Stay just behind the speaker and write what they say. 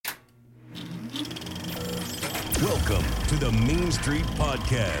Welcome to the Mean Street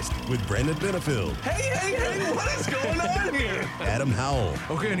Podcast with Brandon Benefield. Hey, what is going on here? Adam Howell.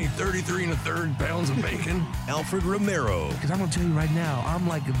 Okay, I need 33 1/3 pounds of bacon. Alfred Romero. Because I'm going to tell you right now, I'm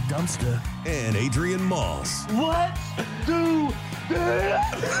like a dumpster. And Adrian Moss. Let's do this!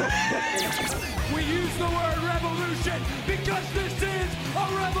 We use the word revolution because this is a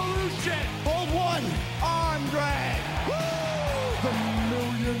revolution. Hold one, arm drag. Woo! The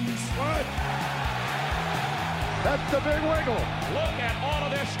millions. What? That's the big wiggle. Look at all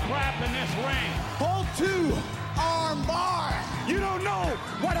of this crap in this ring. Hold two, arm bar. You don't know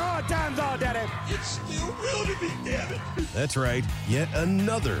what hard times are, Daddy. It's still real to me, damn it. That's right, yet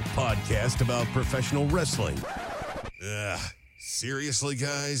another podcast about professional wrestling. Seriously,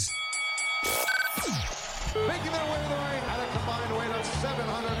 guys? Making their way to the ring at a combined weight of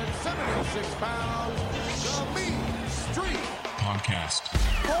 776 pounds, the Mean Street Podcast.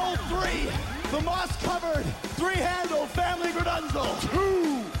 Hold three, the moss-covered, three-handle family Gradunzel.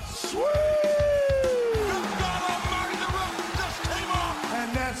 Two, sweet! God almighty, the roof just came off.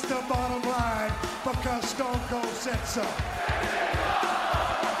 And that's the bottom line, because Stone Cold said so.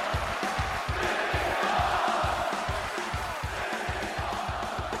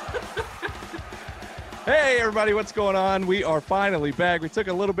 Hey, everybody, what's going on? We are finally back. We took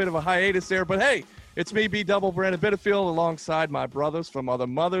a little bit of a hiatus there, but hey, it's me, B-Double, Brandon Benefield, alongside my brothers from other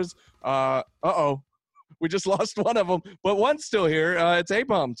mothers. We just lost one of them, but one's still here. It's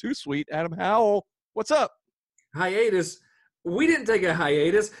A-Bomb, Too Sweet, Adam Howell. What's up? Hiatus. We didn't take a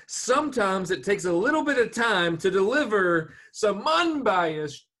hiatus. Sometimes it takes a little bit of time to deliver some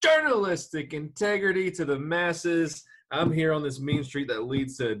unbiased journalistic integrity to the masses. I'm here on this mean street that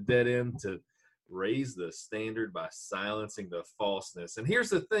leads to a dead end to raise the standard by silencing the falseness. And here's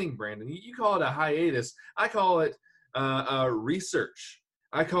the thing, Brandon. You call it a hiatus. I call it research.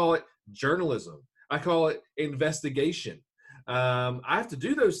 I call it journalism. I call it investigation. I have to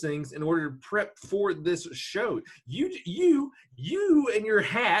do those things in order to prep for this show. You and your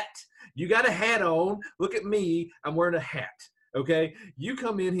hat, you got a hat on. Look at me. I'm wearing a hat, okay? You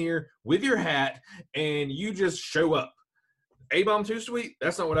come in here with your hat, and you just show up. A-Bomb Too Sweet?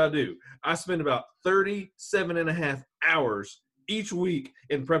 That's not what I do. I spend about 37 and a half hours each week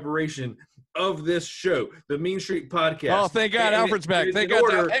in preparation of this show, the Mean Street Podcast. Oh, thank God, Alfred's back. Thank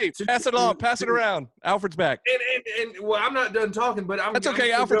God. Hey, pass it on. Pass it around. Alfred's back. And well, I'm not done talking, but That's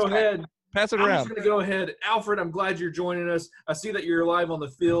okay. Alfred's back. Pass it around. I'm just going to go ahead. Alfred, I'm glad you're joining us. I see that you're live on the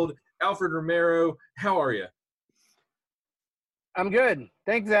field. Alfred Romero, how are you? I'm good.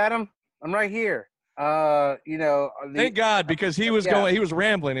 Thanks, Adam. I'm right here. Thank God, because he was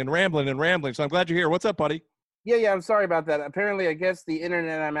rambling. So I'm glad you're here. What's up, buddy? Yeah. I'm sorry about that. Apparently, I guess the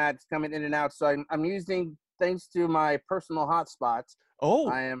internet I'm at is coming in and out. So I'm using, thanks to my personal hotspots. Oh.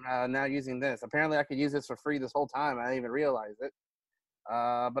 I am now using this. Apparently, I could use this for free this whole time. I didn't even realize it.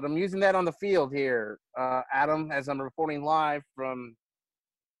 But I'm using that on the field here, Adam, as I'm reporting live from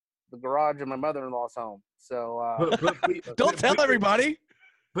the garage of my mother-in-law's home. So don't tell everybody.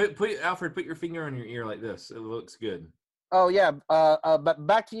 Alfred, put your finger on your ear like this. It looks good. Oh, yeah. But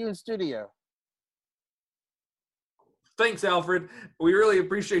back to you in studio. Thanks, Alfred. We really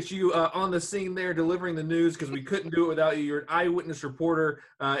appreciate you on the scene there delivering the news, because we couldn't do it without you. You're an eyewitness reporter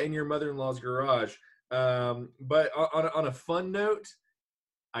in your mother-in-law's garage. But on a fun note,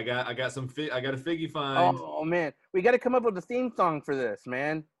 I got a figgy find. Oh, man. We got to come up with a theme song for this,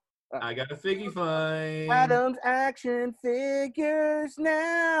 man. I got a figgy find. Adam's action figures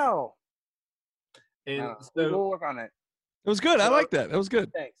now. And so we'll work on it. It was good. I like that. It was good.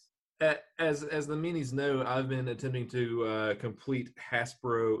 Thanks. As the meanies know, I've been attempting to complete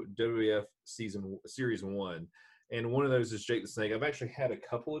Hasbro WWF Series 1. And one of those is Jake the Snake. I've actually had a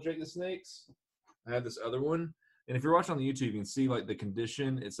couple of Jake the Snakes. I have this other one. And if you're watching on the YouTube, you can see like the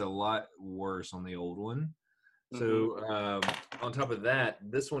condition. It's a lot worse on the old one. So on top of that,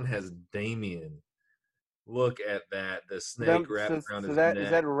 this one has Damien. Look at that. The snake wrapped around his neck. Is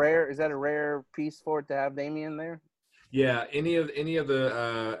that rare? Is that a rare piece for it to have Damien there? Yeah, any of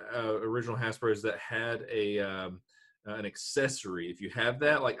the original Hasbros that had an accessory, if you have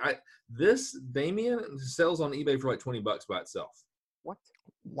that, this Damien sells on eBay for like $20 by itself. What?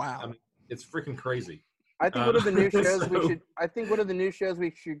 Wow. I mean, it's freaking crazy. I think one of the new shows one of the new shows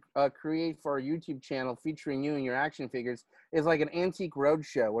we should create for our YouTube channel featuring you and your action figures is like an antique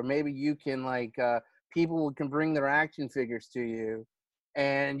roadshow where maybe you can people can bring their action figures to you,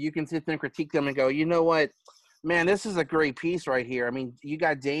 and you can sit there and critique them and go, you know what, man, this is a great piece right here. I mean, you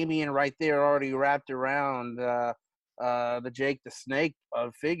got Damien right there already wrapped around the Jake the Snake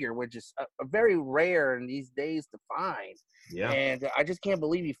figure, which is a very rare in these days to find. Yeah. And I just can't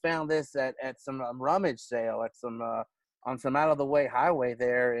believe you found this at some rummage sale at some on some out of the way highway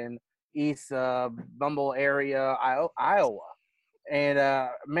there in East Bumble area, Iowa. And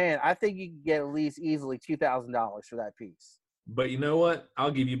man, I think you can get at least easily $2,000 for that piece. But you know what?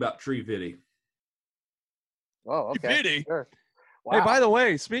 I'll give you about Tree Vitty. Oh, okay. Vitty? Sure. Wow. Hey, by the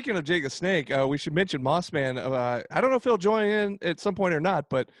way, speaking of Jake the Snake, we should mention Mossman. I don't know if he'll join in at some point or not,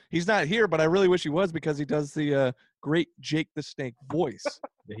 but he's not here. But I really wish he was because he does the great Jake the Snake voice.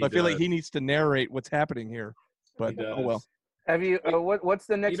 Yeah, I feel like he needs to narrate what's happening here. But oh well. Have you? What's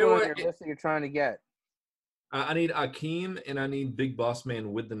the next one on your list that you're trying to get? I need Akeem and I need Big Boss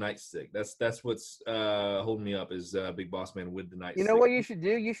Man with the nightstick. That's what's holding me up is Big Boss Man with the nightstick. You know what you should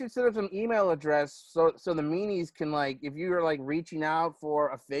do? You should set up some email address so the meanies can, like, if you are like reaching out for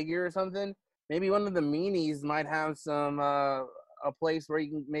a figure or something, maybe one of the meanies might have some a place where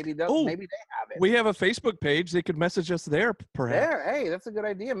you can maybe they have it. We have a Facebook page. They could message us there, perhaps. Hey, that's a good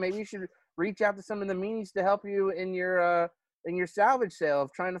idea. Maybe you should reach out to some of the meanies to help you in your salvage sale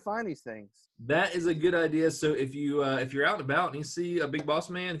of trying to find these things. That is a good idea. So if you're out and about and you see a Big Boss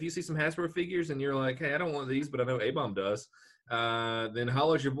Man, if you see some Hasbro figures and you're like, hey, I don't want these, but I know A-Bomb does, then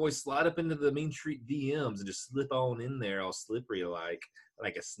holler at your boy, slide up into the Mean Street DMs and just slip on in there all slippery like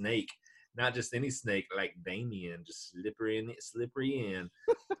a snake. Not just any snake, like Damien, just slippery in.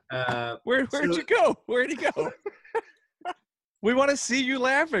 Where'd you go? Where'd he go? We want to see you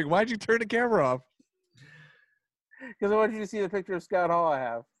laughing. Why'd you turn the camera off? Because I want you to see the picture of Scott Hall I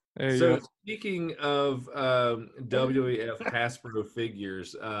have. So speaking of WWF Hasbro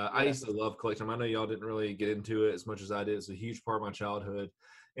figures, I used to love collecting them. I know y'all didn't really get into it as much as I did. It's a huge part of my childhood.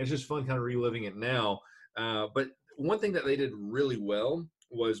 And it's just fun kind of reliving it now. But one thing that they did really well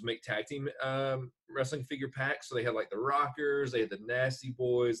was make tag team wrestling figure packs. So they had like the Rockers, they had the Nasty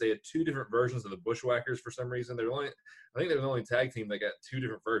Boys, they had two different versions of the Bushwhackers for some reason. I think they're the only tag team that got two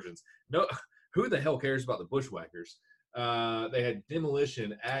different versions. No, who the hell cares about the Bushwhackers? They had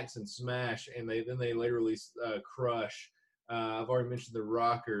Demolition, Axe, and Smash, and then they later released Crush. I've already mentioned the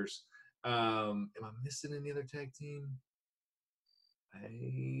Rockers. Am I missing any other tag team?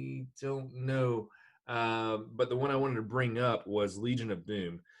 I don't know. But the one I wanted to bring up was Legion of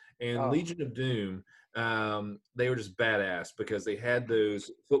Doom. And Legion of Doom, they were just badass because they had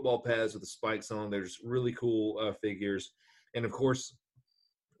those football pads with the spikes on. They're just really cool figures. And, of course,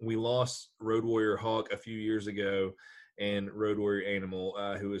 we lost Road Warrior Hawk a few years ago and Road Warrior Animal,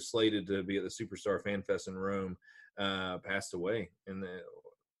 who was slated to be at the Superstar Fan Fest in Rome, passed away. And,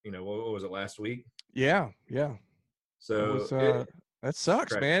 what was it, last week? Yeah. So that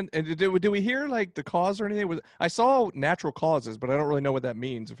sucks, man. And did we hear like the cause or anything? I saw natural causes, but I don't really know what that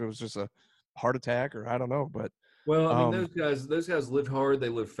means. If it was just a heart attack or I don't know. But well, I mean, those guys lived hard. They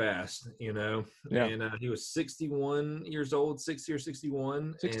lived fast, Yeah. And he was 61 years old, 60 or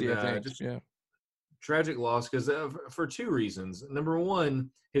 61. 60, and, I think. Tragic loss because for two reasons. Number one,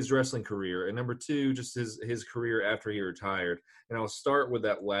 his wrestling career, and number two, just his career after he retired. And I'll start with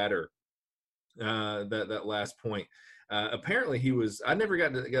that latter, that last point. Apparently I never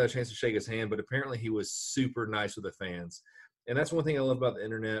got a chance to shake his hand, but apparently he was super nice with the fans. And that's one thing I love about the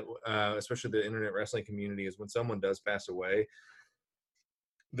internet, especially the internet wrestling community, is when someone does pass away,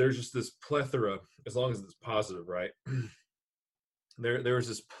 there's just this plethora, as long as it's positive, right? There was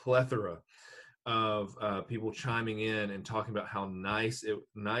this plethora of people chiming in and talking about how nice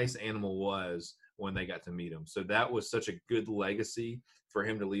Animal was when they got to meet him. So that was such a good legacy for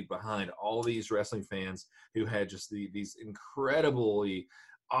him to leave behind. All these wrestling fans who had just these incredibly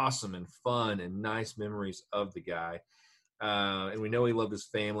awesome and fun and nice memories of the guy. And we know he loved his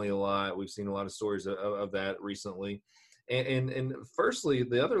family a lot. We've seen a lot of stories of that recently. And firstly,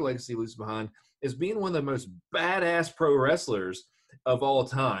 the other legacy he leaves behind is being one of the most badass pro wrestlers of all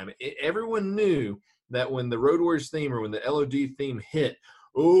time. Everyone knew that when the Road Warriors theme or when the LOD theme hit,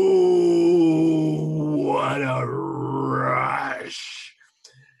 oh, what a rush.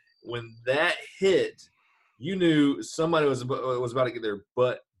 When that hit, you knew somebody was about to get their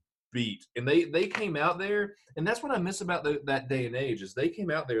butt beat. And they came out there, and that's what I miss about that day and age, is they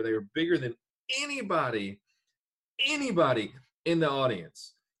came out there, they were bigger than anybody in the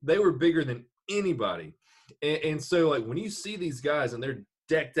audience. They were bigger than anybody. And so, like, when you see these guys and they're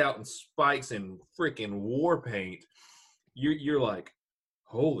decked out in spikes and freaking war paint, you're like,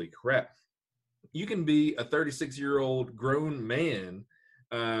 holy crap. You can be a 36-year-old grown man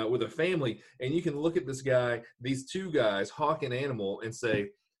with a family, and you can look at this guy, these two guys, Hawk and Animal, and say,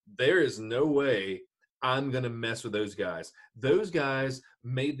 there is no way I'm going to mess with those guys. Those guys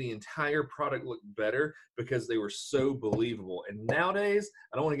made the entire product look better because they were so believable. And nowadays,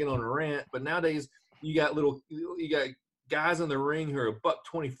 I don't want to get on a rant, but nowadays you got guys in the ring who are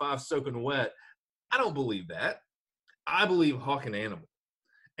 $125 soaking wet. I don't believe that. I believe Hawk and Animal.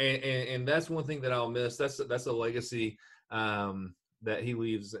 And that's one thing that I'll miss. That's a legacy that he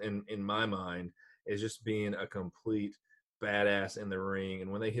leaves in my mind, is just being a complete badass in the ring.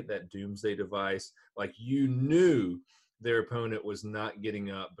 And when they hit that doomsday device, like, you knew their opponent was not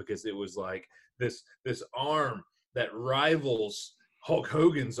getting up, because it was like this arm that rivals Hulk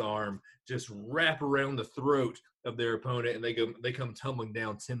Hogan's arm just wrap around the throat of their opponent, and they come tumbling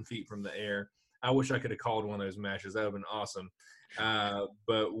down 10 feet from the air. I wish I could have called one of those matches. That would have been awesome.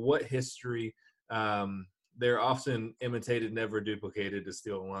 But what history. They're often imitated, never duplicated, to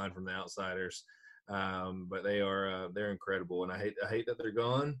steal a line from the Outsiders. But they're incredible, and I hate that they're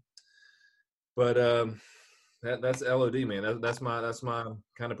gone. But that's LOD, man. That's my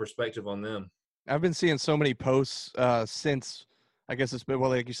kind of perspective on them. I've been seeing so many posts since, I guess it's been,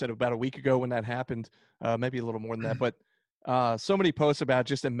 well, like you said, about a week ago when that happened, maybe a little more than that, but so many posts about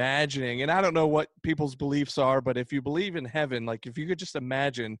just imagining, and I don't know what people's beliefs are, but if you believe in heaven, like, if you could just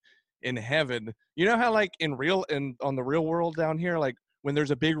imagine in heaven, you know how, like, on the real world down here, like, when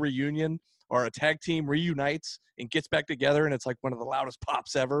there's a big reunion or a tag team reunites and gets back together and it's like one of the loudest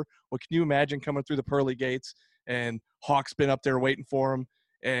pops ever. Well, can you imagine coming through the pearly gates and Hawk's been up there waiting for him,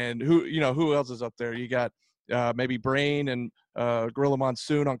 and who else is up there? You got maybe Brain and Gorilla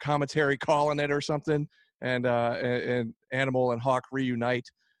Monsoon on commentary calling it or something, and Animal and Hawk reunite,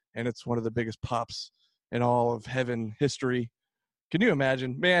 and it's one of the biggest pops in all of heaven history. Can you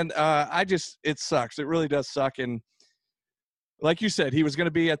imagine? Man, it sucks. It really does suck. And like you said, he was going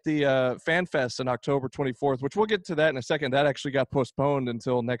to be at the Fan Fest on October 24th, which we'll get to that in a second. That actually got postponed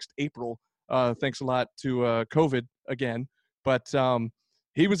until next April. Thanks a lot to COVID again. But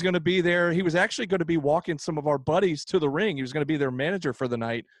he was going to be there. He was actually going to be walking some of our buddies to the ring. He was going to be their manager for the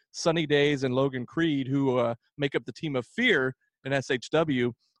night, Sunny Days and Logan Creed, who make up the Team of Fear in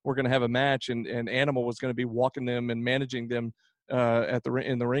SHW. We're going to have a match, and Animal was going to be walking them and managing them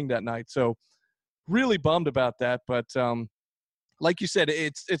in the ring that night. So really bummed about that. But like you said,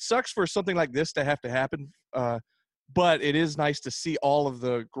 it sucks for something like this to have to happen. But it is nice to see all of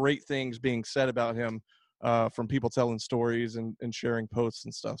the great things being said about him from people telling stories and sharing posts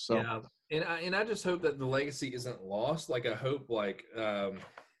and stuff. So yeah, and I just hope that the legacy isn't lost. Like, I hope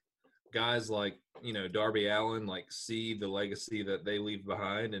guys like, Darby Allin, like, see the legacy that they leave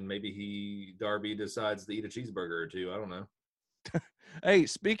behind, and maybe Darby decides to eat a cheeseburger or two. I don't know. Hey,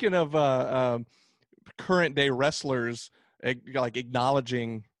 speaking of current day wrestlers, like,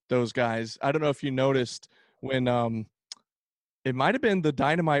 acknowledging those guys, I don't know if you noticed when it might have been the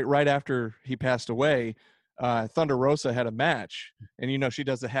Dynamite right after he passed away, Thunder Rosa had a match, and she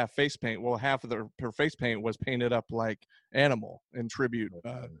does the half face paint. Well, half of her face paint was painted up like Animal in tribute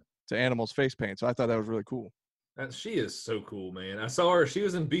to Animal's face paint. So I thought that was really cool. She is so cool, man. I saw her. She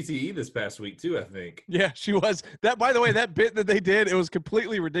was in BTE this past week too, I think. Yeah, she was. That, by the way, that bit that they did, it was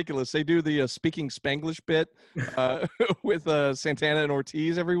completely ridiculous. They do the speaking Spanglish bit with Santana and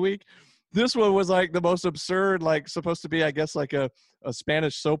Ortiz every week. This one was like the most absurd, like, supposed to be, I guess, like a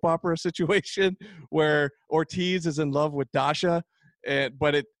Spanish soap opera situation where Ortiz is in love with Dasha,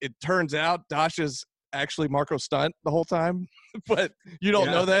 but it turns out Dasha's actually Marco Stunt the whole time. But you don't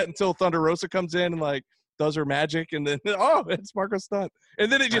know that until Thunder Rosa comes in and, like, does her magic, and then it's Marco Stunt,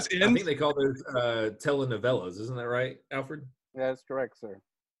 and then it just ends. I think they call those telenovelas, isn't that right, Alfred? Yeah, that's correct, sir.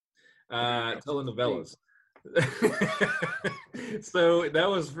 Telenovelas. So that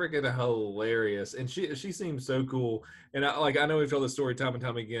was freaking hilarious, and she seems so cool. And I know we've told the story time and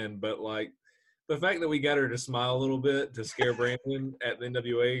time again, but like, the fact that we got her to smile a little bit to scare Brandon at the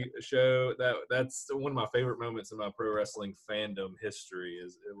NWA show, that's one of my favorite moments in my pro wrestling fandom history.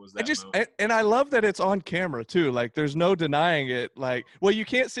 And I love that it's on camera too. Like, there's no denying it. Like, well, you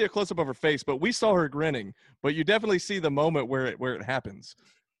can't see a close up of her face, but we saw her grinning. But you definitely see the moment where it happens.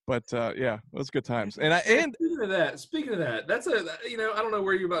 But yeah, it was good times. And speaking of that, that's I don't know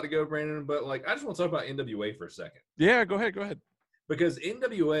where you're about to go, Brandon, but like, I just want to talk about NWA for a second. Yeah, go ahead. Because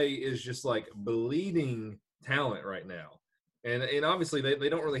NWA is just like bleeding talent right now. And obviously they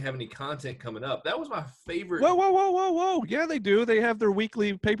don't really have any content coming up. That was my favorite. Whoa. Yeah, they do. They have their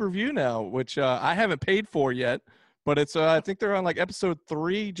weekly pay-per-view now, which I haven't paid for yet. But it's I think they're on like episode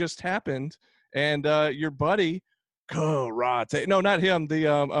 3 just happened. And your buddy, Karate. No, not him.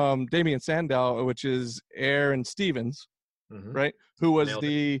 The Damian Sandow, which is Aaron Stevens, right? Who was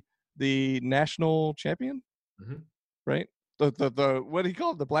the national champion, right? the what do you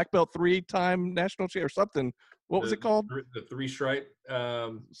call it? The black belt 3-time national champ or something. What was it called? The 3-stripe.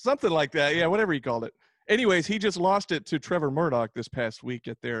 Something like that. Yeah, whatever you called it. Anyways, he just lost it to Trevor Murdoch this past week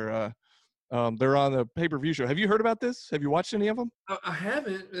at their they're on the pay-per-view show. Have you heard about this? Have you watched any of them? I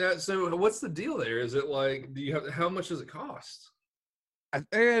haven't. So what's the deal there? Is it like, how much does it cost?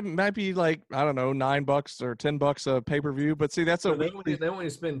 It might be like, I don't know, $9 or $10 a pay-per-view. But see, that's so they want you to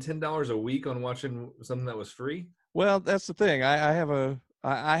spend $10 a week on watching something that was free? Well, that's the thing. I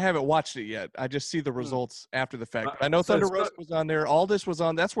haven't watched it yet. I just see the results after the fact. I know Thunder Rosa was on there. Aldis was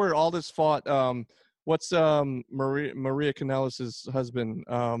on. That's where Aldis fought. What's Maria Kanellis' husband?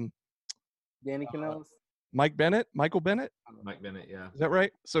 Danny Kanellis? Michael Bennett? Mike Bennett, yeah. Is that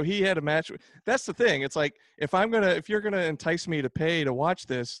right? So he had a match. That's the thing. It's like, if you're gonna entice me to pay to watch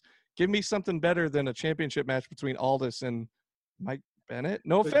this, give me something better than a championship match between Aldis and Mike Bennett.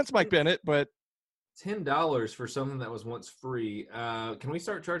 No offense, Mike Bennett, but $10 for something that was once free. Can we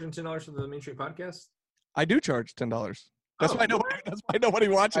start charging $10 for the Main Street Podcast? I do charge $10. That's why nobody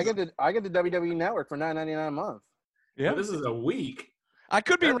watches. I get the WWE Network for $9.99 a month. Yeah, well, this is a week. I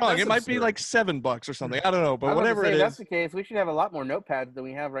could be wrong. It might be like $7 or something. I don't know, but whatever it is. If that's the case, we should have a lot more notepads than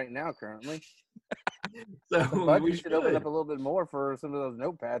we have right now currently. So the budget should open up a little bit more for some of those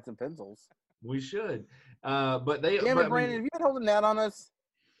notepads and pencils. We should. But they. Damn it, Brandon! Have you been holding that on us?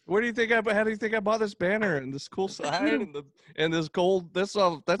 Where do you think how do you think I bought this banner and this cool sign and this gold? That's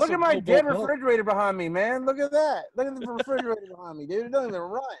Look at my dead refrigerator behind me, man. Look at that. Look at the refrigerator behind me, dude. It doesn't even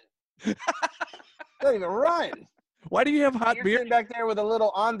run. It doesn't even run. Why do you have hot You're beer? sitting back there with a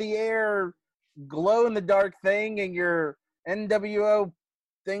little on-the-air glow-in-the-dark thing and your NWO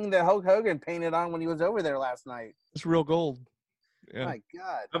thing that Hulk Hogan painted on when he was over there last night. It's real gold. Yeah. My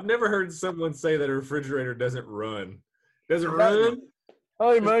God. I've never heard someone say that a refrigerator doesn't run. Does it run?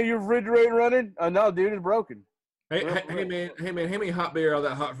 Hey, man, your refrigerator running? Oh, no, dude, it's broken. Hey, man, hand me hot beer out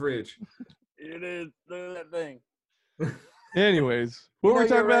of that hot fridge. It is. Look at that thing. Anyways, what were we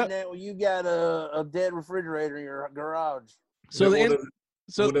talking about? Well, you got a dead refrigerator in your garage. So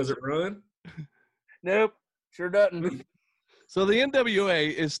does it run? Nope, sure doesn't. So the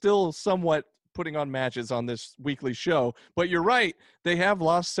NWA is still somewhat putting on matches on this weekly show, but you're right. They have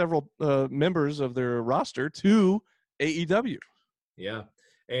lost several members of their roster to AEW. Yeah.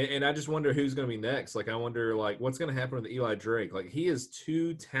 And I just wonder who's going to be next. Like, I wonder, like, what's going to happen with Eli Drake? Like, he is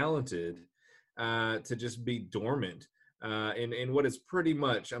too talented to just be dormant. And what is pretty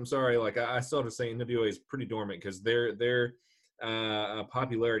much, I'm sorry, like, I still have to say NWA is pretty dormant because their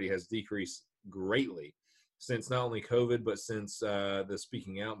popularity has decreased greatly since not only COVID, but since the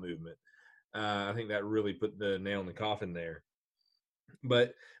speaking out movement. I think that really put the nail in the coffin there.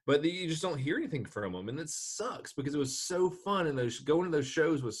 But you just don't hear anything from them, and it sucks because it was so fun, and going to those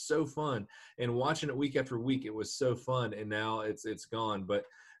shows was so fun, and watching it week after week, it was so fun, and now it's gone. But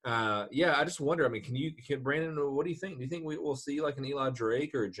yeah, I just wonder. I mean, can Brandon? What do you think? Do you think we'll see like an Eli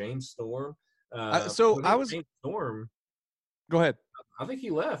Drake or a James Storm? James Storm. Go ahead. I think he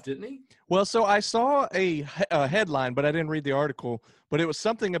left, didn't he? Well, so I saw a headline, but I didn't read the article. But it was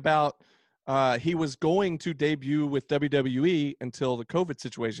something about he was going to debut with WWE until the COVID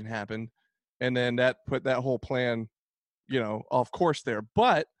situation happened, and then that put that whole plan, off course there.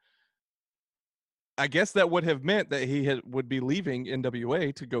 But I guess that would have meant that he would be leaving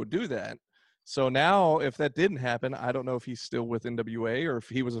NWA to go do that. So now, if that didn't happen, I don't know if he's still with NWA or if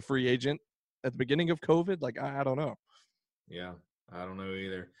he was a free agent at the beginning of COVID. Like, I don't know. Yeah, I don't know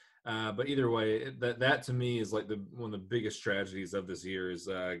either. But either way, that to me is like one of the biggest tragedies of this year is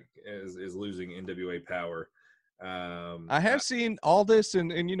losing NWA power. I have seen all this,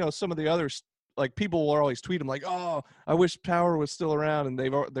 and some of the others, like people will always tweet them like, "Oh, I wish Power was still around,"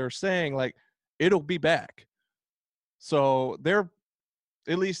 and they're saying like it'll be back. So they're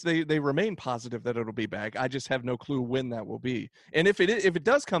at least they remain positive that it'll be back. I just have no clue when that will be. And if it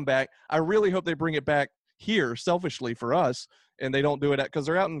does come back, I really hope they bring it back here selfishly for us, and they don't do it because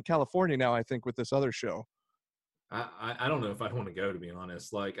they're out in California now, I think, with this other show. I don't know if I'd want to go, to be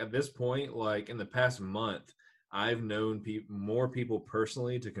honest. Like at this point, like in the past month, I've known more people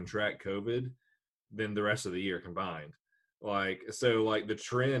personally to contract COVID than the rest of the year combined. Like, so like the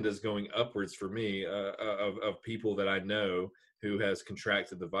trend is going upwards for me of people that I know who has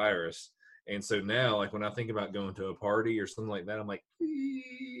contracted the virus. And so now, like when I think about going to a party or something like that, I'm like,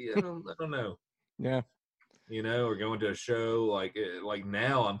 I don't know. Yeah. Or going to a show like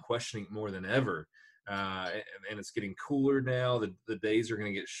now I'm questioning more than ever. And it's getting cooler now. The days are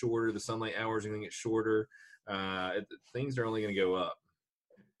going to get shorter. The sunlight hours are going to get shorter. Things are only going to go up.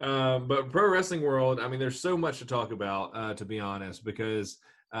 But pro wrestling world, I mean, there's so much to talk about, to be honest, because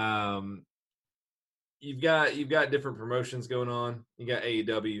you've got different promotions going on. You got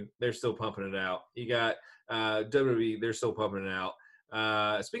AEW, they're still pumping it out. You got WWE, they're still pumping it out.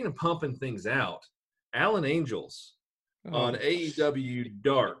 Speaking of pumping things out, Alan Angels on AEW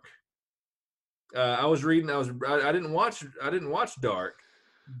Dark. I was reading. I didn't watch Dark,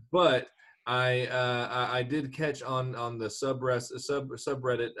 but I did catch on the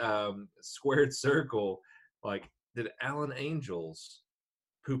subreddit Squared Circle, like, did Alan Angels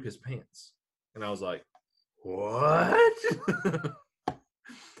poop his pants? And I was like, what?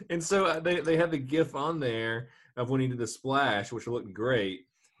 And so they had the GIF on there of when he did the splash, which looked great.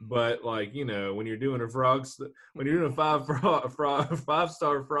 But, like, you know, when you're doing a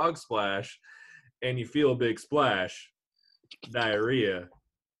 5-star frog splash and you feel a big splash, diarrhea,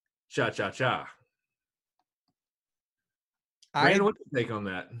 cha-cha-cha. Brandon, what's your take on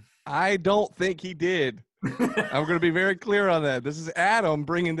that? I don't think he did. I'm going to be very clear on that. This is Adam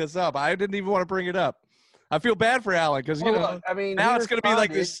bringing this up. I didn't even want to bring it up. I feel bad for Alan because, you know, I mean, now it's going to be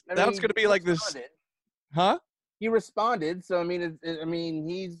like this. Now it's going to be like this. Huh? He responded, so I mean,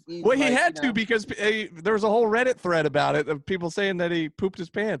 he's well, he like, had you to know. because there was a whole Reddit thread about it of people saying that he pooped his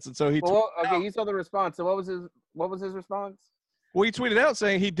pants, and so he. Well, okay, you saw the response. So what was his response? Well, he tweeted out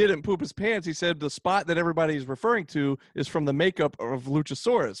saying he didn't poop his pants. He said the spot that everybody's referring to is from the makeup of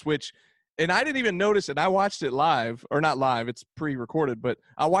Luchasaurus, which, and I didn't even notice it. I watched it live, or not live, it's pre-recorded, but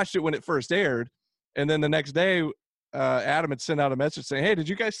I watched it when it first aired, and then the next day, Adam had sent out a message saying, "Hey, did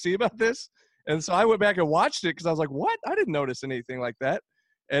you guys see about this?" And so I went back and watched it because I was like, what? I didn't notice anything like that.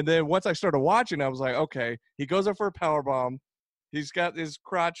 And then once I started watching, I was like, okay, he goes up for a powerbomb. He's got his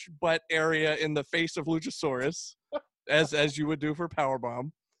crotch butt area in the face of Luchasaurus, as you would do for a powerbomb.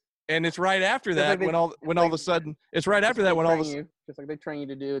 And it's right after that when all of a sudden it's right after that when all of a just like they train you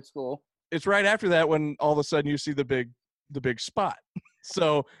to do at school. It's right after that when all of a sudden you see the big spot.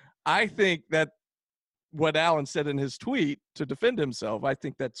 So I think that what Alan said in his tweet to defend himself, I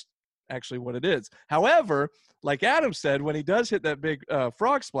think that's actually what it is. However, like Adam said, when he does hit that big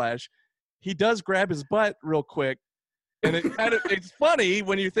frog splash, he does grab his butt real quick, and it's funny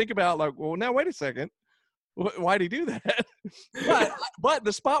when you think about, like, well, now wait a second, why'd he do that? but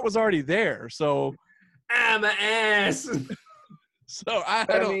the spot was already there, so I'm an ass. So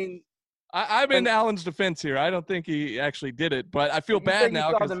I'm in Alan's defense here. I don't think he actually did it, but I feel bad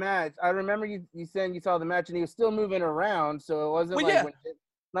now. You saw the match. I remember you saying you saw the match, and he was still moving around, so it wasn't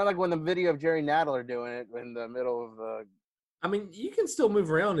not like when the video of Jerry Nadler doing it in the middle of the. I mean, you can still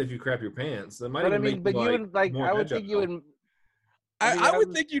move around if you crap your pants. That might but even I mean, make but you, you would like. I would think you would. I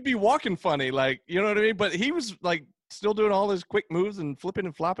would think you'd be walking funny, like, you know what I mean. But he was like still doing all his quick moves and flipping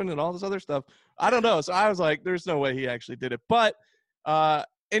and flopping and all this other stuff. I don't know. So I was like, there's no way he actually did it. But,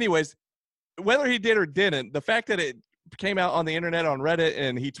 anyways, whether he did or didn't, the fact that it came out on the internet on Reddit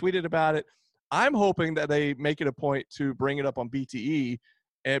and he tweeted about it, I'm hoping that they make it a point to bring it up on BTE.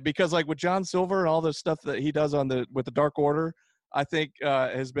 And because, like, with John Silver and all the stuff that he does with the Dark Order, I think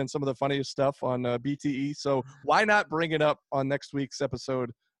has been some of the funniest stuff on BTE. So why not bring it up on next week's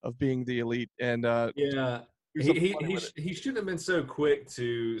episode of Being the Elite? And he shouldn't have been so quick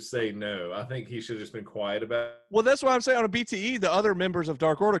to say no. I think he should have just been quiet about it. Well, that's why I'm saying on a BTE, the other members of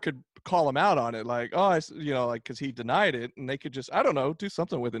Dark Order could call him out on it, like, because he denied it, and they could just, I don't know, do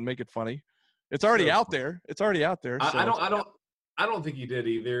something with it and make it funny. It's already out there. It's already out there. So. I don't think he did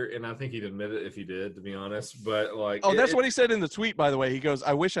either, and I think he'd admit it if he did, to be honest. But like, that's what he said in the tweet. By the way, he goes,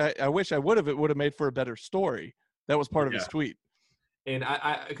 "I wish I would have. It would have made for a better story." That was part of his tweet. And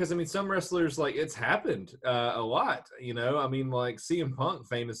because I mean, some wrestlers, like, it's happened a lot. You know, I mean, like CM Punk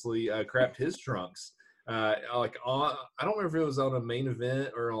famously crapped his trunks. I don't remember if it was on a main event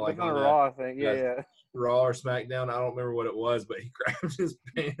or like on a Raw, I think. Yeah. Raw or SmackDown. I don't remember what it was, but he grabbed his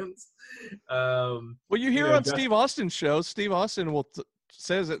pants. Well, you hear on Steve Austin's show, Steve Austin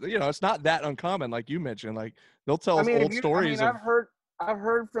says that, it's not that uncommon, like you mentioned. Like, they'll tell us old stories. I've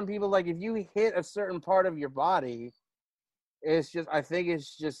heard from people, like, if you hit a certain part of your body, it just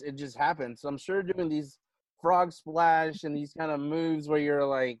happens. So I'm sure doing these frog splash and these kind of moves where you're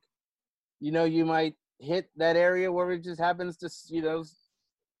like, you might hit that area where it just happens to,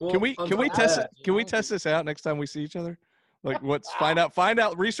 Well, can we test it? Can we test this out next time we see each other? Like, find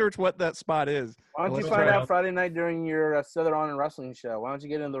out, research what that spot is. Why don't you find out Friday night during your Southern Honor Wrestling show? Why don't you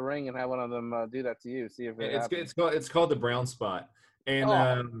get in the ring and have one of them do that to you? See if it's called the brown spot. And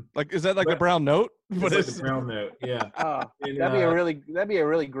is that like the brown note? What is the brown note? Yeah. That'd be a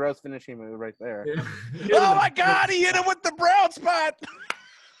really gross finishing move right there. Yeah. Oh my God! He hit him with the brown spot.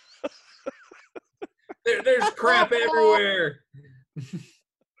 There's crap everywhere.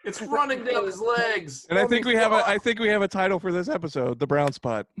 It's running down his legs. And I think we have a title for this episode, the brown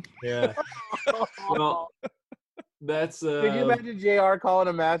spot. Yeah. Well, that's. Could you imagine JR calling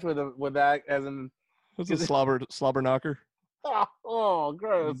a match with that as an? It's a slobber knocker. Oh,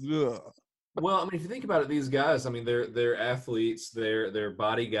 gross. Ugh. Well, I mean, if you think about it, these guys, I mean, they're athletes, they're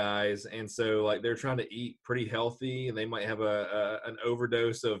body guys, and so like they're trying to eat pretty healthy, and they might have an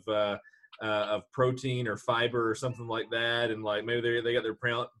overdose of protein or fiber or something like that, and like maybe they got their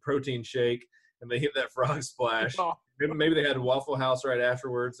protein shake and they hit that frog splash. Maybe they had a Waffle House right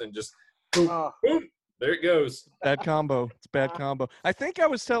afterwards, and just boom, there it goes. Bad combo. It's bad combo. I think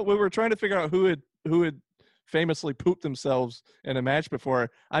we were trying to figure out who had famously pooped themselves in a match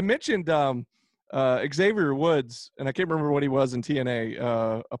before. I mentioned Xavier Woods, and I can't remember what he was in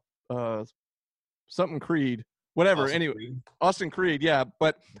TNA. Something Creed, whatever. Austin Creed, yeah.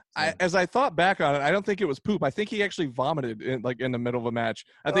 But as I thought back on it, I don't think it was poop. I think he actually vomited in the middle of a match.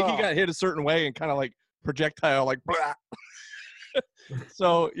 I think he got hit a certain way and kind of like projectile, like blah.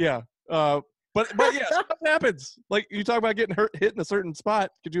 So yeah. But yeah, stuff happens. Like you talk about getting hit in a certain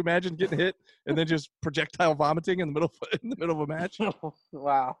spot. Could you imagine getting hit and then just projectile vomiting in the middle of a match?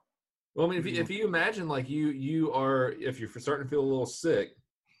 Wow. Well, I mean, if you imagine like if you're starting to feel a little sick,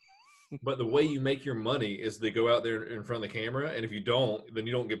 but the way you make your money is to go out there in front of the camera, and if you don't, then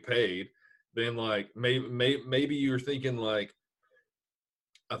you don't get paid. Then like maybe you're thinking like,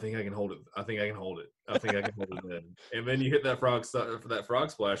 I think I can hold it. I think I can hold it. I think I can hold it in. And then you hit that frog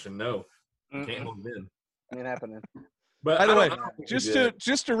splash, and no. You can't hold it in. Ain't happening. But by the way, just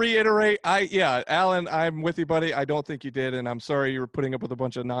to reiterate, Alan, I'm with you, buddy. I don't think you did, and I'm sorry you were putting up with a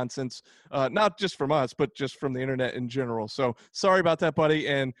bunch of nonsense, not just from us, but just from the internet in general. So sorry about that, buddy.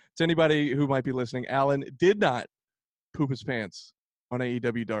 And to anybody who might be listening, Alan did not poop his pants on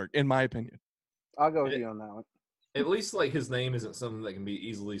AEW Dark, in my opinion. I'll go with you on that one. At least like his name isn't something that can be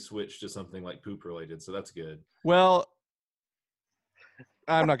easily switched to something like poop related, so that's good. Well,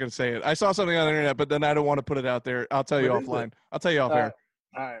 I'm not going to say it. I saw something on the internet, but then I don't want to put it out there. I'll tell you offline. I'll tell you off air.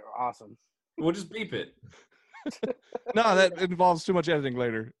 All right, awesome. We'll just beep it. No, that involves too much editing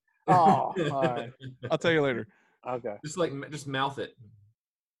later. Oh, all right. I'll tell you later. Okay. Just mouth it.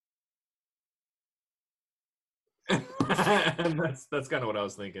 that's kind of what I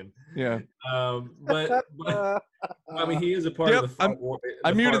was thinking. Yeah. But I mean, he is a part of the.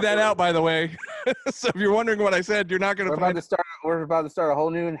 I muted that out, by the way. So if you're wondering what I said, you're not going to. We're about to start a whole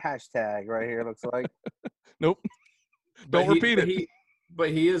new hashtag right here. Looks like. Nope. Don't repeat it.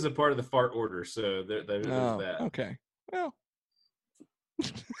 But he is a part of the fart order, so there's that. Okay. Well.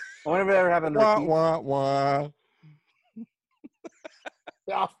 Whenever that ever happened. Wah.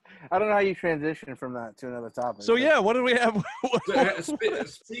 I don't know how you transition from that to another topic. So yeah, what do we have?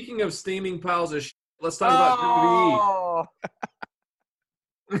 Speaking of steaming piles of shit, let's talk about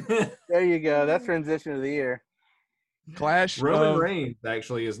WWE. There you go. That's transition of the year. Clash. Roman Reigns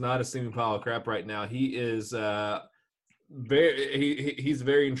actually is not a steaming pile of crap right now. He is he's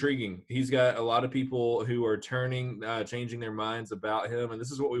very intriguing. He's got a lot of people who are changing their minds about him, and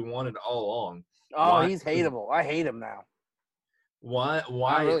this is what we wanted all along. Oh, he's hateable. I hate him now. Why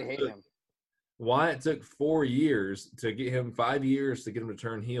I really hate him. Why it took 4 years to get him 5 years to get him to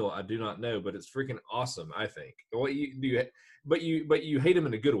turn heel, I do not know, but it's freaking awesome, I think. What you do, but you hate him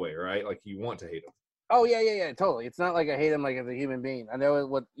in a good way, right? Like you want to hate him. Oh yeah, totally. It's not like I hate him like as a human being. I know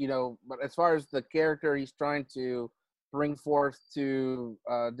but as far as the character he's trying to bring forth to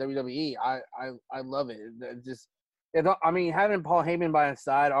WWE, I love it. I mean, having Paul Heyman by his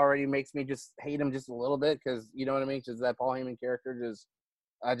side already makes me just hate him just a little bit because you know what I mean. Just that Paul Heyman character,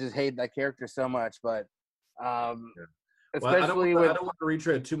 I just hate that character so much. But especially I don't want to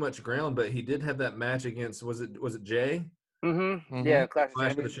retread too much ground, but he did have that match against was it Jay? Mm-hmm. Yeah, Clash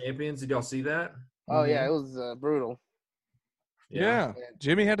of the Champions. Did y'all see that? Oh yeah, it was brutal. Yeah,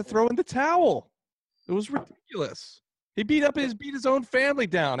 Jimmy had to throw in the towel. It was ridiculous. He beat his own family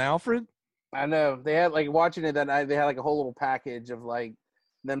down, Alfred. I know. They had watching it that night, they had a whole little package of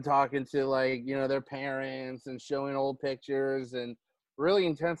them talking to their parents and showing old pictures and really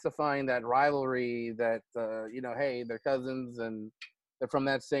intensifying that rivalry that hey, they're cousins and they're from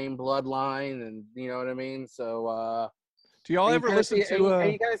that same bloodline and you know what I mean? So do y'all ever listen to you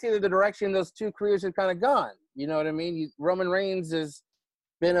kind of see the direction those two careers have kind of gone. You know what I mean? Roman Reigns has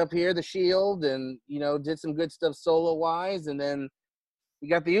been up here, the Shield, and did some good stuff solo wise, and then you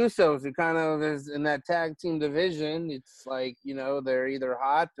got the Usos, who kind of is in that tag team division. It's they're either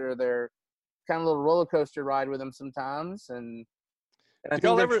hot or they're kind of a little roller coaster ride with them sometimes. And I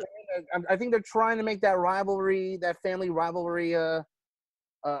think they're trying to make that rivalry, that family rivalry,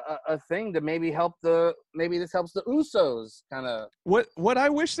 a thing to maybe maybe this helps the Usos kind of. What I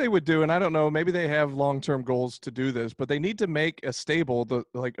wish they would do, and I don't know, maybe they have long-term goals to do this, but they need to make a stable,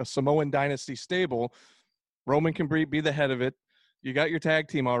 like a Samoan dynasty stable. Roman can be the head of it. You got your tag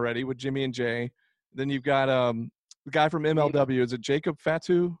team already with Jimmy and Jay. Then you've got the guy from MLW. Is it Jacob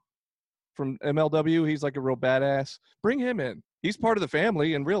Fatu from MLW? He's like a real badass. Bring him in. He's part of the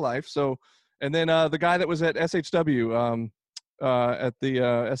family in real life. So, and then the guy that was at SHW, at the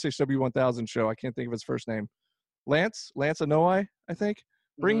SHW 1000 show. I can't think of his first name. Lance Anoa'i, I think.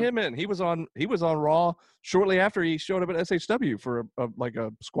 Bring him in. He was on Raw shortly after he showed up at SHW for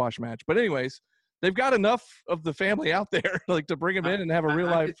a squash match. But anyways, they've got enough of the family out there like to bring him in and have a real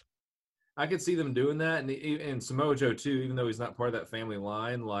life. I could see them doing that, and Samoa Joe too, even though he's not part of that family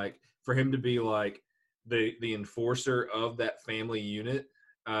line. Like for him to be like the enforcer of that family unit,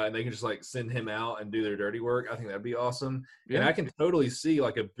 and they can just like send him out and do their dirty work. I think that'd be awesome. Yeah. And I can totally see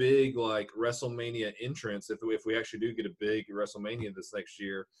like a big like WrestleMania entrance if we actually do get a big WrestleMania this next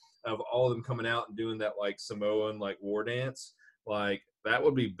year, of all of them coming out and doing that like Samoan like war dance. Like that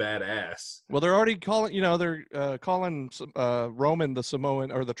would be badass. Well, they're already calling, calling Roman the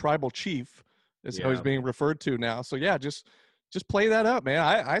Samoan or the tribal chief is how he's being referred to now. So yeah, just play that up, man.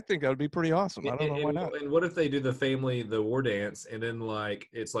 I think that would be pretty awesome. I don't know why not. And what if they do the war dance, and then like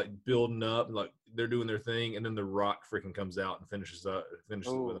it's like building up, and like they're doing their thing, and then The Rock freaking comes out and finishes it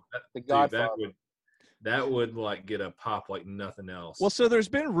with that. The Godfather. Dude, that would like get a pop like nothing else. Well, so there's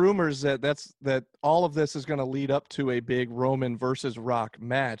been rumors that all of this is going to lead up to a big Roman versus Rock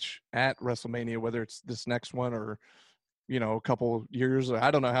match at WrestleMania, whether it's this next one or a couple years. I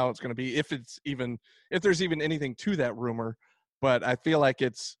don't know how it's going to be, if there's even anything to that rumor. But I feel like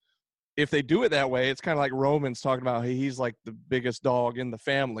if they do it that way, it's kind of like Roman's talking about he's like the biggest dog in the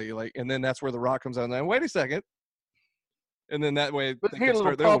family, like, and then that's where The Rock comes out and then wait a second, and then that way they can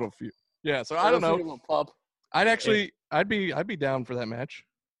start their little feud. Yeah, so I don't know. I'd be down for that match.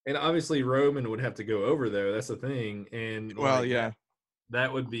 And obviously Roman would have to go over there. That's the thing. And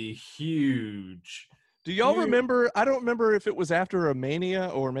that would be huge. Do y'all remember? I don't remember if it was after a Mania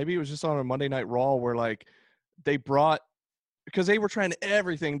or maybe it was just on a Monday Night Raw where like they brought, because they were trying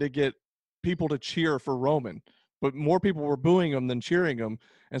everything to get people to cheer for Roman, but more people were booing him than cheering him.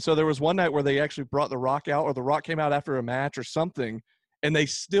 And so there was one night where they actually brought The Rock out, or The Rock came out after a match or something, and they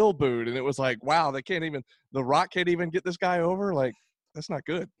still booed. And it was like, wow, The Rock can't even get this guy over. Like, that's not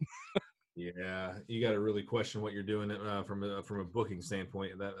good. Yeah, you got to really question what you're doing from a booking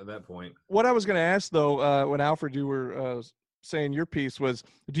standpoint at that point. What I was going to ask, though, when Alfred, you were saying your piece was,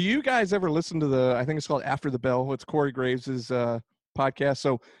 do you guys ever listen to I think it's called After the Bell? It's Corey Graves' podcast.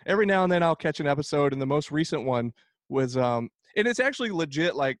 So every now and then I'll catch an episode, and the most recent one was, and it's actually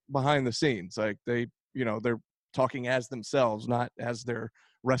legit, like behind the scenes. Like they're talking as themselves, not as their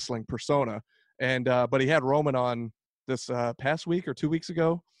wrestling persona. And, but he had Roman on this past week or 2 weeks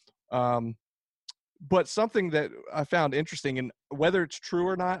ago. But something that I found interesting, and whether it's true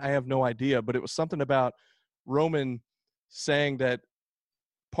or not, I have no idea, but it was something about Roman saying that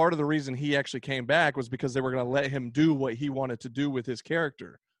part of the reason he actually came back was because they were going to let him do what he wanted to do with his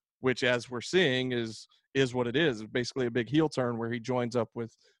character, which, as we're seeing, is what it is. It's basically a big heel turn where he joins up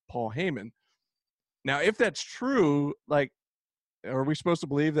with Paul Heyman. Now, if that's true, like, are we supposed to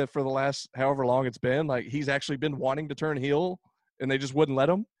believe that for the last however long it's been, like, he's actually been wanting to turn heel and they just wouldn't let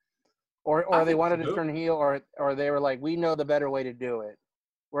him? Or they wanted to turn heel, or they were like, we know the better way to do it.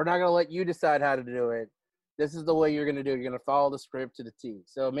 We're not going to let you decide how to do it. This is the way you're going to do it. You're going to follow the script to the T.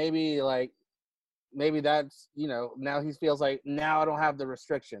 So maybe that's, now he feels like, now I don't have the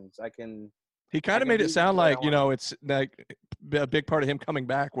restrictions. He kind of made it sound like, it's like a big part of him coming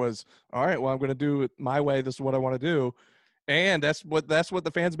back was, all right, well, I'm going to do it my way. This is what I want to do. And that's what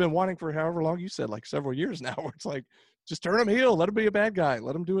the fans have been wanting for however long you said, like several years now, where it's like, just turn him heel. Let him be a bad guy.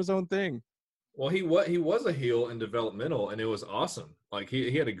 Let him do his own thing. Well, he was a heel in developmental, and it was awesome. Like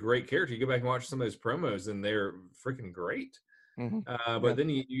he had a great character. You go back and watch some of those promos, and they're freaking great. Mm-hmm. But then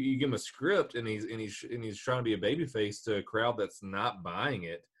you give him a script, and he's trying to be a babyface to a crowd that's not buying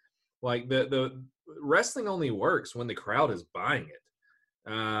it. Like the wrestling only works when the crowd is buying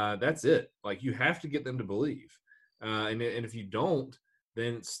it. That's it. Like you have to get them to believe, and if you don't,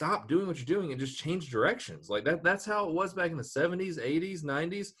 then stop doing what you're doing and just change directions. Like that's how it was back in the 70s, 80s,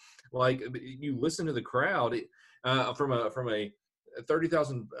 90s. Like you listen to the crowd from a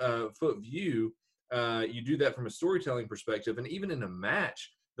 30,000 foot view. You do that from a storytelling perspective, and even in a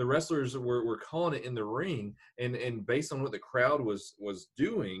match, the wrestlers were calling it in the ring, and based on what the crowd was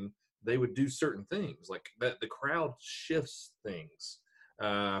doing, they would do certain things. Like that, the crowd shifts things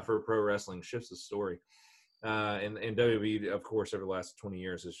for pro wrestling, shifts the story. And WWE, of course, over the last 20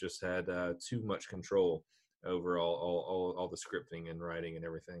 years has just had too much control over all the scripting and writing and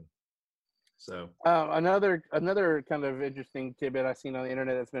everything. So another kind of interesting tidbit I've seen on the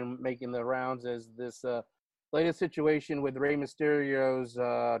internet that's been making the rounds is this latest situation with Rey Mysterio's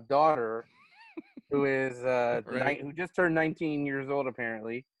daughter, who is who just turned 19 years old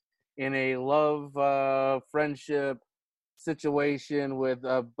apparently, in a love friendship situation with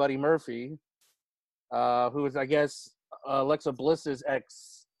Buddy Murphy, who is, I guess, Alexa Bliss's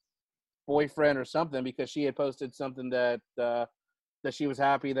ex-boyfriend or something, because she had posted something that she was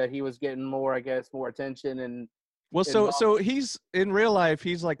happy that he was getting more, I guess, more attention. And well, so he's in real life,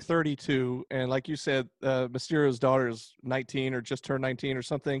 he's like 32, and like you said, Mysterio's daughter is 19 or just turned 19 or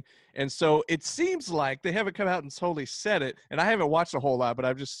something. And so it seems like they haven't come out and totally said it, and I haven't watched a whole lot, but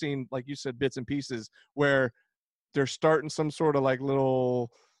I've just seen, like you said, bits and pieces where they're starting some sort of like little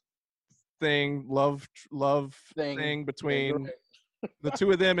love thing between the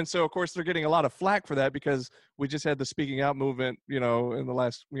two of them. And so of course they're getting a lot of flack for that, because we just had the speaking out movement, in the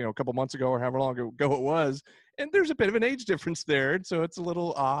last, couple months ago or however long ago it was. And there's a bit of an age difference there. And so it's a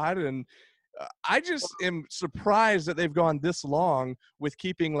little odd. And I just am surprised that they've gone this long with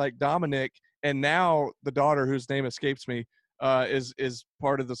keeping like Dominic, and now the daughter, whose name escapes me, is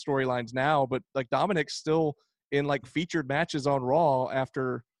part of the storylines now. But like Dominic's still in like featured matches on Raw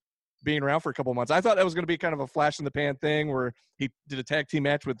after being around for a couple months. I thought that was going to be kind of a flash in the pan thing where he did a tag team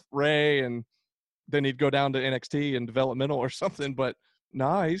match with Ray and then he'd go down to NXT and developmental or something, but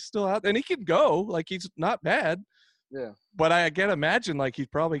nah, he's still out, and he can go, like, he's not bad. Yeah. But I can't imagine, like,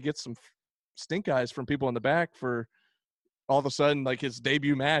 he'd probably get some stink eyes from people in the back for all of a sudden, like, his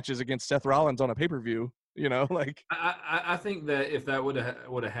debut match is against Seth Rollins on a pay-per-view. Like I think that if that would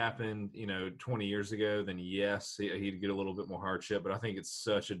have happened, 20 years ago, then yes, he'd get a little bit more hardship. But I think it's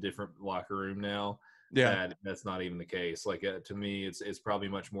such a different locker room now. Yeah, that's not even the case. Like to me, it's probably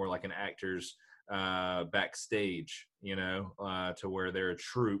much more like an actor's backstage, to where they're a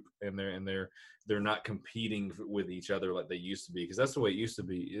troupe and they're not competing with each other like they used to be, because that's the way it used to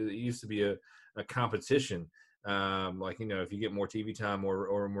be. It used to be a competition. If you get more TV time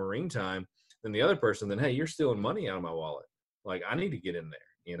or more ring time than the other person, then hey, you're stealing money out of my wallet. Like, I need to get in there,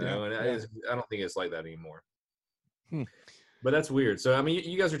 I don't think it's like that anymore. But that's weird. So I mean,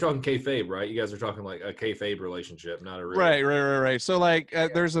 you guys are talking kayfabe, right? You guys are talking like a kayfabe relationship, not a real. Right. So like,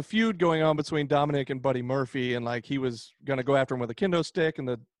 there's a feud going on between Dominic and Buddy Murphy, and like he was gonna go after him with a kendo stick, and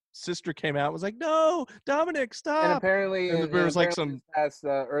the sister came out and was like, "No, Dominic, stop!" And apparently, there was like some text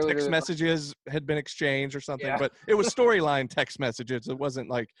messages had been exchanged or something, but it was storyline text messages. It wasn't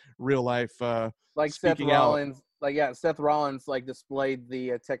like real life. Like Seth Rollins, Seth Rollins like displayed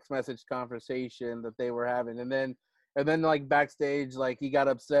the text message conversation that they were having, and then like backstage, like he got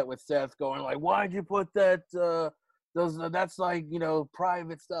upset with Seth, going like, "Why'd you put that? That's like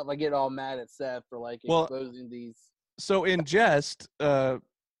private stuff." I get all mad at Seth for like exposing these. So in jest,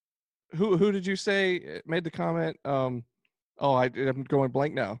 who did you say made the comment? I'm going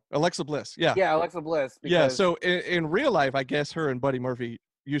blank now. Alexa Bliss. Yeah, Alexa Bliss. Yeah. So in real life, I guess her and Buddy Murphy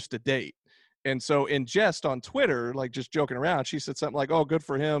used to date. And so in jest on Twitter, like just joking around, she said something like, "Oh, good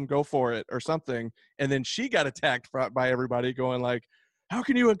for him, go for it," or something. And then she got attacked by everybody going like, "How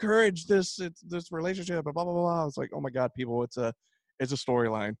can you encourage this relationship?" And blah, blah, blah. I was like, oh my God, people, it's a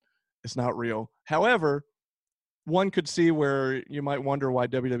storyline. It's not real. However, one could see where you might wonder why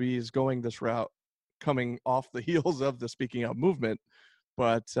WWE is going this route, coming off the heels of the Speaking Out movement.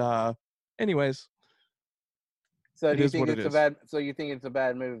 But anyways. So do you think it's a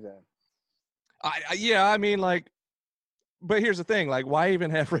bad move then? I mean, like, but here's the thing, like, why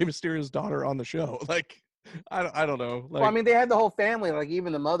even have Rey Mysterio's daughter on the show? Like, I don't know. Like, well, I mean, they had the whole family, like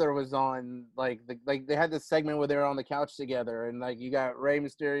even the mother was on, like they had this segment where they were on the couch together, and like you got Rey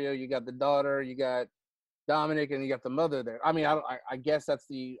Mysterio, you got the daughter, you got Dominic, and you got the mother there. I mean, I guess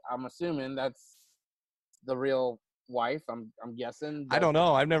I'm assuming that's the real wife. I'm guessing. I don't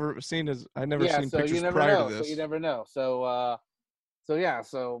know. I've never seen pictures prior to this. So you never know. So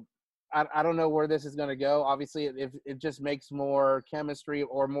I don't know where this is going to go. Obviously, it just makes more chemistry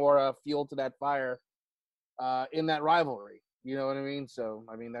or more fuel to that fire in that rivalry. You know what I mean? So,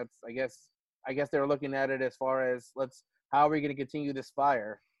 I mean, that's I guess they were looking at it as far as how are we going to continue this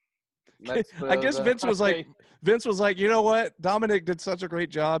fire? I guess Vince was like, you know what? Dominic did such a great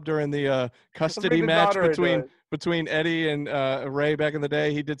job during the custody match between Eddie and Ray back in the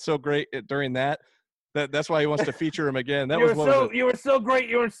day. He did so great during that. That's why he wants to feature him again. You were so great.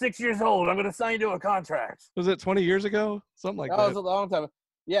 You were 6 years old. I'm going to sign you to a contract. Was it 20 years ago? Something like that. That was a long time.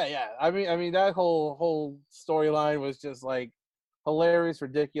 Yeah. I mean that whole storyline was just like hilarious,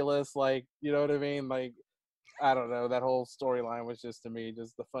 ridiculous. Like, you know what I mean? Like I don't know. That whole storyline was just, to me,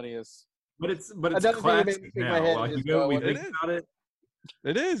 just the funniest. But it's Another thing that made classic me shake my now. head Like, is you know, we what think it is. about it.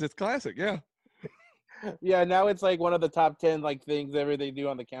 It is. It's classic. Yeah. Yeah, now it's like one of the top 10 like things ever they do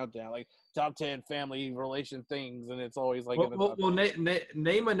on the countdown, like top 10 family relation things, and it's always like. in the top 10.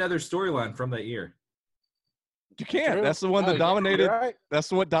 Name another storyline from that year. You can't. True. That's the one No, that you're dominated. right.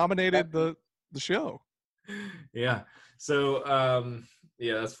 That's what dominated the show. Yeah. So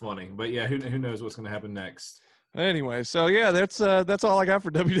yeah, that's funny. But yeah, who knows what's going to happen next? Anyway, so yeah, that's all I got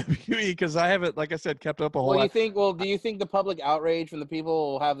for WWE because I haven't, like I said, kept up a whole lot. Do you think the public outrage from the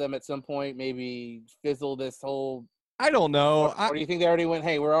people will have them at some point maybe fizzle this whole? I don't know. Or do you think they already went,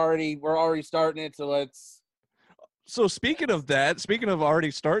 hey, we're already starting it, so let's. So speaking of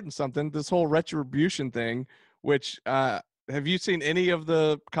already starting something, this whole retribution thing, which have you seen any of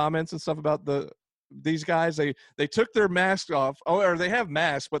the comments and stuff about these guys? They took their masks off. Oh, or they have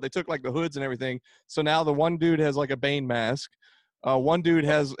masks, but they took like the hoods and everything. So now the one dude has like a Bane mask. One dude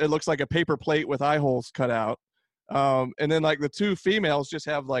has, it looks like a paper plate with eye holes cut out. And then like the two females just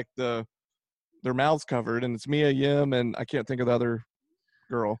have like their mouths covered, and it's Mia Yim and I can't think of the other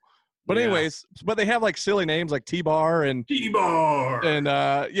girl. But anyways, but they have like silly names like T-Bar and T-Bar. And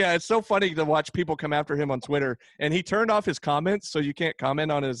yeah, it's so funny to watch people come after him on Twitter. And he turned off his comments, so you can't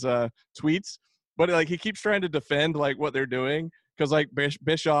comment on his tweets. But like he keeps trying to defend like what they're doing because like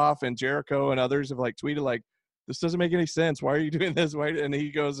Bischoff and Jericho and others have like tweeted like, this doesn't make any sense. Why are you doing this? Why? And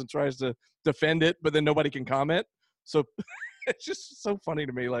he goes and tries to defend it, but then nobody can comment. So it's just so funny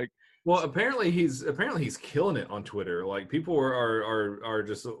to me. Like, well, apparently he's killing it on Twitter. Like people are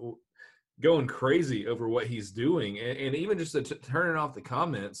just going crazy over what he's doing, and even just turning off the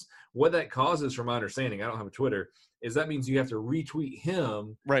comments. What that causes, from my understanding, I don't have a Twitter, is that means you have to retweet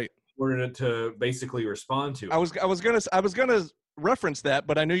him, right, in order to basically respond to it. I was gonna reference that,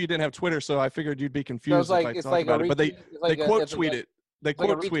 but I knew you didn't have Twitter, so I figured you'd be confused So if I talked about it. But they quote tweet it. They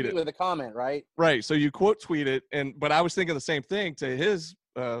quote tweet it with a comment, right? Right. So you quote tweet it, but I was thinking the same thing. To his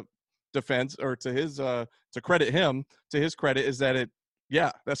defense, or to his to credit him, to his credit, is that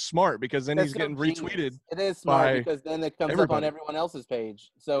that's smart because then he's getting retweeted. It is smart because then it comes up on everyone else's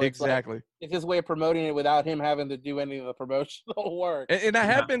page. So exactly, it's his way of promoting it without him having to do any of the promotional work. And I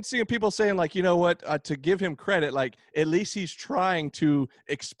have been seeing people saying like, you know what, to give him credit, like at least he's trying to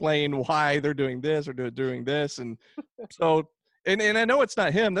explain why they're doing this or doing this, and so. And I know it's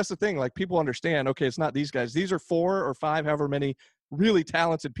not him. That's the thing. Like people understand, okay, it's not these guys. These are 4 or 5, however many really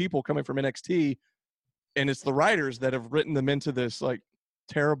talented people coming from NXT. And it's the writers that have written them into this like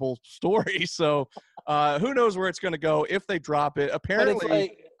terrible story. So who knows where it's going to go if they drop it.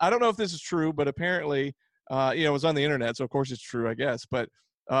 Apparently, I don't know if this is true, but apparently, it was on the internet. So of course it's true, I guess. But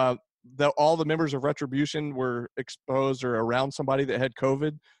all the members of Retribution were exposed or around somebody that had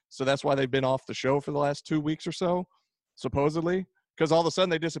COVID. So that's why they've been off the show for the last 2 weeks or so. Supposedly, because all of a sudden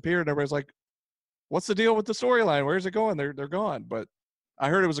they disappeared and everybody's like, what's the deal with the storyline? Where's it going? They're gone. But I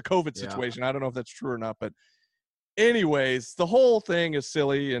heard it was a COVID situation. I don't know if that's true or not. But anyways, the whole thing is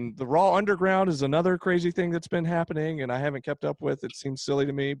silly. And the Raw Underground is another crazy thing that's been happening and I haven't kept up with. It seems silly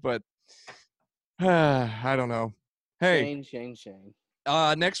to me, but I don't know. Hey, Shane.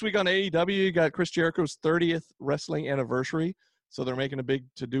 Next week on AEW, you got Chris Jericho's 30th wrestling anniversary. So they're making a big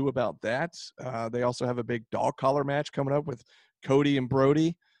to-do about that. They also have a big dog collar match coming up with Cody and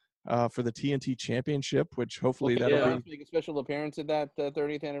Brody for the TNT Championship, which hopefully that'll be. Make a special appearance at that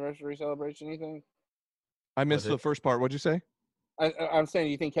 30th anniversary celebration, you think? I missed the first part. What'd you say? I'm saying,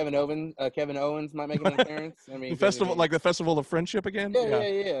 do you think Kevin Owens might make an appearance? I mean, the festival, like the Festival of Friendship again?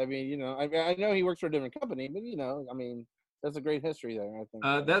 Yeah. I mean, I know he works for a different company, but I mean, that's a great history there, I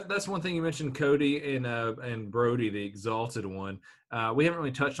think. That's one thing you mentioned, Cody and Brody, the Exalted One. We haven't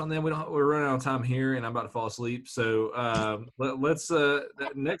really touched on them. We're running out of time here, and I'm about to fall asleep. So let's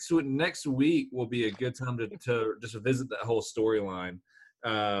next week will be a good time to just visit that whole storyline.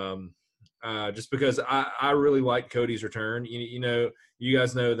 Just because I really like Cody's return. You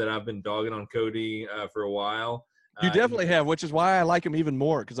guys know that I've been dogging on Cody for a while. You definitely have, which is why I like him even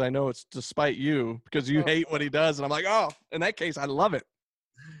more, because I know it's despite you, because you hate what he does, and I'm like, oh, in that case, I love it.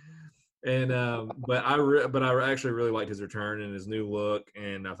 And but I actually really liked his return and his new look,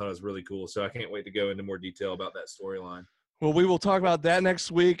 and I thought it was really cool. So I can't wait to go into more detail about that storyline. Well, we will talk about that next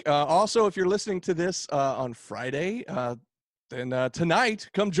week. Also, if you're listening to this on Friday, then tonight,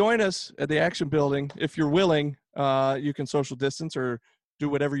 come join us at the Action Building. If you're willing, you can social distance or do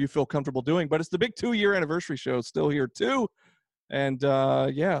whatever you feel comfortable doing. But it's the big 2-year anniversary show still here too. And it's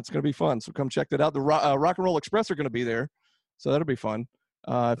going to be fun. So come check that out. The Rock and Roll Express are going to be there. So that'll be fun.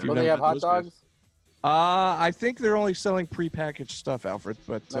 If Will they have hot dogs? I think they're only selling prepackaged stuff, Alfred.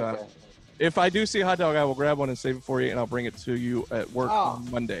 But okay. If I do see a hot dog, I will grab one and save it for you, and I'll bring it to you at work on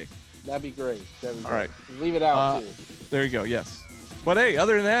Monday. That'd be great. All right. Leave it out too. There you go. Yes. But hey,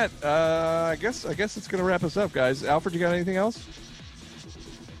 other than that, I guess it's gonna wrap us up, guys. Alfred, you got anything else?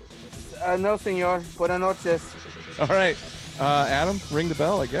 No, senor. Buenas noches. All right. Adam, ring the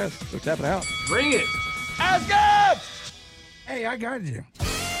bell, I guess. We're tapping out. Bring it. Ask up! Hey, I got you.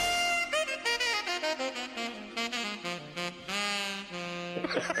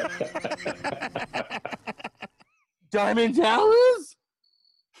 Diamond Dallas?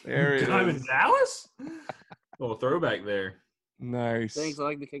 There it Diamond is. Dallas? Little throwback there. Nice. Thanks. I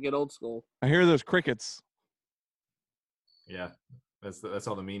like to kick it old school. I hear those crickets. Yeah, that's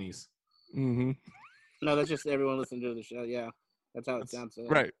all the meanies. Mm-hmm. No, that's just everyone listening to the show. Yeah, that's how it sounds.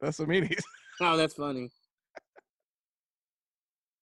 Right. That's the meanies. Oh, that's funny.